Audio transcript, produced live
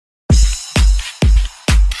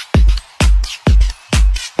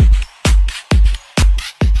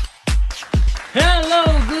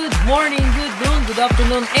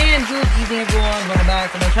afternoon, and good evening everyone. Welcome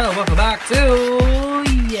back to my channel. Welcome back to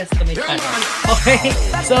my channel. Okay,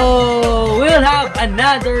 so we'll have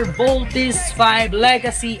another Voltis 5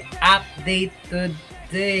 Legacy update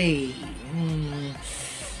today.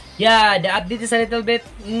 Yeah, the update is a little bit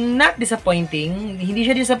not disappointing. Hindi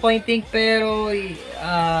siya disappointing, pero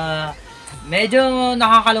medyo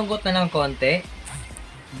nakakalungkot na ng konti.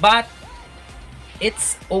 But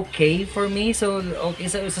it's okay for me. So, okay,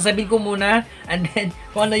 so sasabihin ko muna, and then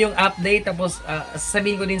kung ano yung update, tapos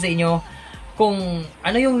sasabihin ko din sa inyo kung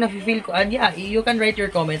ano yung nafe-feel ko. And yeah, you can write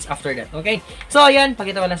your comments after that. Okay? So, ayan,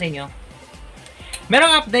 pakita ko lang sa inyo.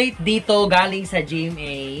 Merong update dito galing sa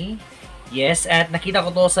GMA. Yes, at nakita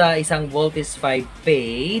ko to sa isang Voltis 5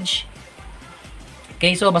 page.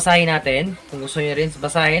 Okay, so basahin natin. Kung gusto nyo rin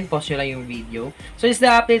basahin, pause nyo lang yung video. So, it's the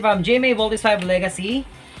update from GMA Voltis 5 Legacy.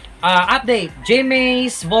 Update,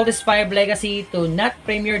 GMA's Voltis 5 Legacy to not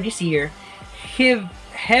premiere this year.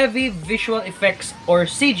 Heavy visual effects or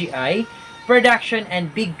CGI, production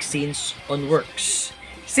and big scenes on works.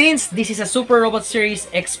 Since this is a Super Robot series,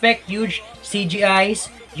 expect huge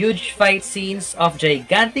CGIs, huge fight scenes of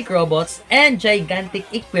gigantic robots and gigantic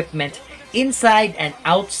equipment inside and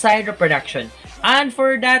outside the production. And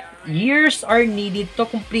for that, years are needed to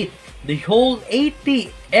complete the whole 80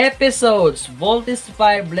 episodes Voltis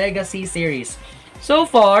 5 Legacy series. So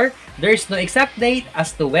far, there's no exact date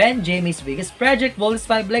as to when Jamie's biggest project, Voltis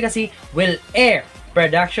 5 Legacy, will air.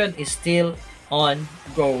 Production is still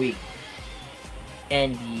ongoing.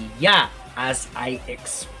 And yeah, as I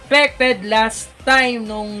expected last time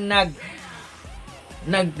nung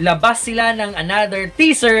naglabas sila ng another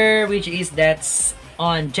teaser, which is that's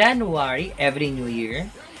on January, every New Year.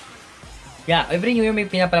 Yeah, every New Year may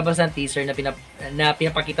pinapalabas ng teaser na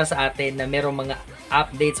pinapakita sa atin na merong mga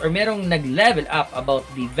updates or merong nag-level up about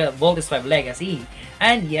the Voltis 5 Legacy.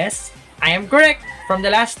 And yes, I am correct from the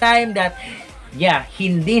last time that yeah,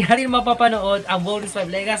 hindi natin mapapanood ang Voltis 5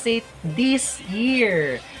 Legacy this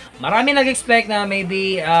year. Marami nag-expect na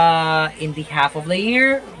maybe in the half of the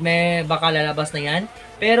year, may baka lalabas na yan.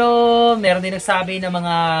 Pero meron din nagsabi na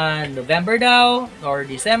mga November daw or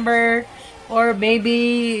December. Or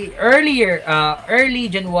maybe early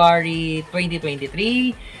January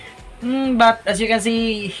 2023. But as you can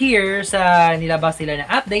see here sa nilabas nila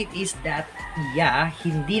na update is that, yeah,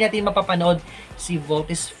 hindi natin mapapanood si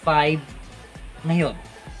Voltis 5 ngayon.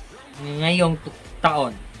 Ngayong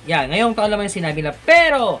taon. Yeah, ngayong taon lang yung sinabi nila.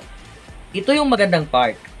 Pero, ito yung magandang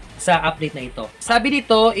part sa update na ito. Sabi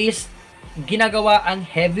dito is, ginagawa ang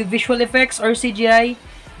heavy visual effects or CGI,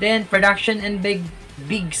 then production and big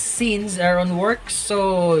scenes are on works,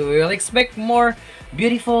 so we'll expect more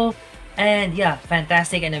beautiful and yeah,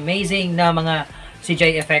 fantastic and amazing na mga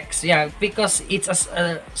CGI effects. Yeah, because it's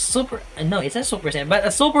a super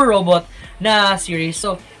robot na series.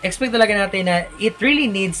 So expect talaga natin na it really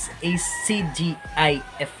needs a CGI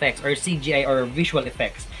effects or CGI or visual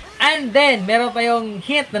effects. And then meron pa yung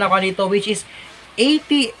hint na nakuha dito, which is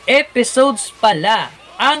 80 episodes pala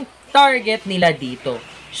ang target nila dito.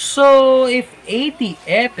 So, if 80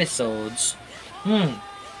 episodes,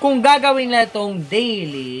 kung gagawin na itong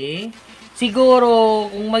daily, siguro,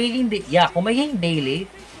 kung magiging daily,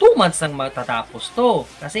 2 months lang matatapos to.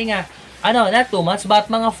 Kasi nga, not 2 months, but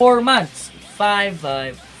mga 4 months.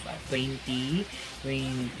 5, 20, 40,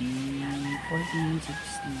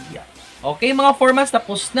 60, yeah. Okay, mga 4 months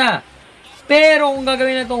tapos na. Pero, kung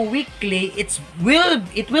gagawin na itong weekly, it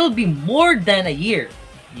will be more than a year.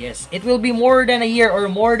 Yes, it will be more than a year or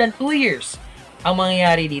more than 2 years ang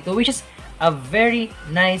mangyayari dito, which is a very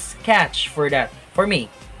nice catch for me.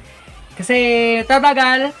 Kasi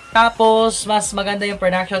tatagal, tapos mas maganda yung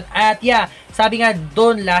production. At yeah, sabi nga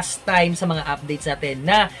doon last time sa mga updates natin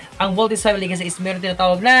na ang Voltis 5 Legacy is meron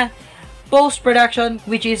tinatawag na post-production,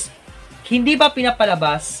 which is hindi ba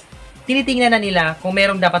pinapalabas, tinitingnan na nila kung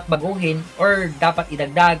merong dapat baguhin or dapat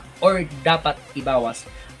idagdag or dapat ibawas.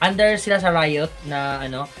 Under sila sa Riot na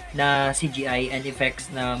na CGI and effects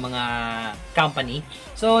na mga company.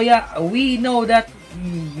 So yeah, we know that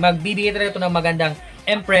magbibigay talaga ito ng magandang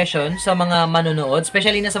impression sa mga manonood,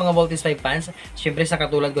 especially na sa mga Voltis 5 fans. Syempre sa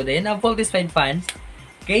katulad ko din, ang Voltis 5 fans.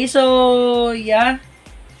 Okay, so yeah,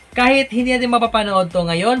 kahit hindi natin mapapanood to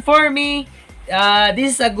ngayon, for me,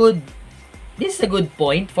 this is a good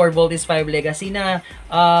point for Voltis 5 Legacy na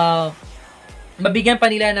mabigyan pa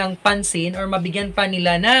nila ng pansin or mabigyan pa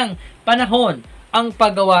nila ng panahon ang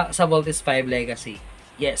paggawa sa Voltis 5 Legacy.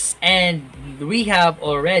 Yes, and we have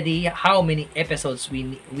already how many episodes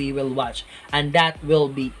we will watch, and that will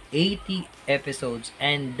be 80 episodes,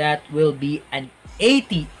 and that will be an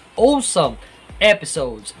 80 awesome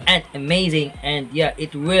episodes and amazing, and yeah,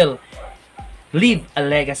 it will leave a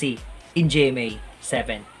legacy in GMA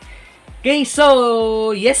 7. Okay,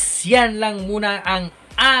 so yes, yan lang muna ang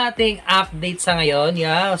ating update sa ngayon.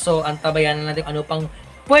 Yeah, so antabayan na natin ano pang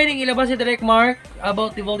pwedeng ilabas si Direk Mark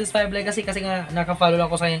about the Voltes 5 Legacy kasi nga naka-follow lang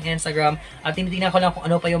ko sa kanyang Instagram at tinitingnan ko lang kung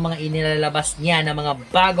ano pa yung mga inilalabas niya na mga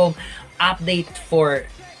bagong update for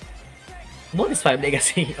Voltes 5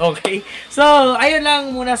 Legacy. Okay? So, ayun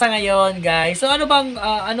lang muna sa ngayon, guys. So, ano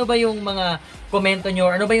ba yung mga komento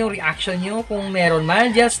nyo? Ano ba yung reaction nyo? Kung meron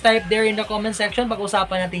man, just type there in the comment section.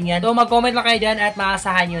 Pag-usapan natin yan. So, mag-comment lang kayo dyan at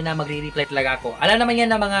maasahan nyo na magre-reply talaga ako. Alam naman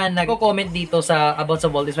yan na mga nagko-comment dito sa about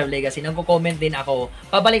sa Voltes 5 Legacy. Nagko-comment din ako.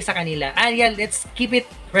 Pabalik sa kanila. And yan, let's keep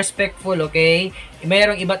it respectful, okay?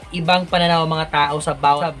 Mayroong iba't ibang pananaw mga tao sa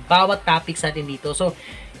bawat topics natin dito. So,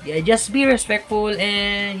 yeah, just be respectful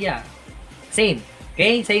and yeah. Same.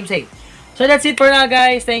 Okay? Same. So that's it for now,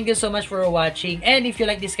 guys. Thank you so much for watching. And if you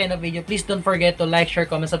like this kind of video, please don't forget to like, share,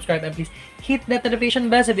 comment, subscribe, and please hit that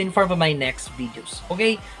notification bell to be informed of my next videos.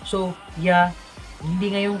 Okay? So, yeah.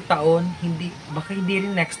 Hindi ngayong taon, baka hindi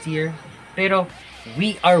rin next year. Pero,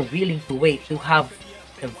 we are willing to wait to have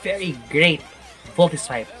a very great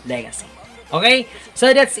Voltes 5 Legacy. Okay?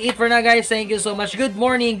 So that's it for now, guys. Thank you so much. Good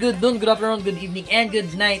morning, good noon, good afternoon, good evening, and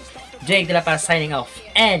good night. Jake De La Paz signing off.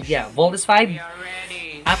 And yeah, Voltes 5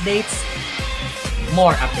 updates,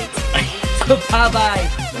 more updates. So bye-bye.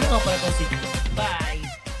 Ano nga pala itong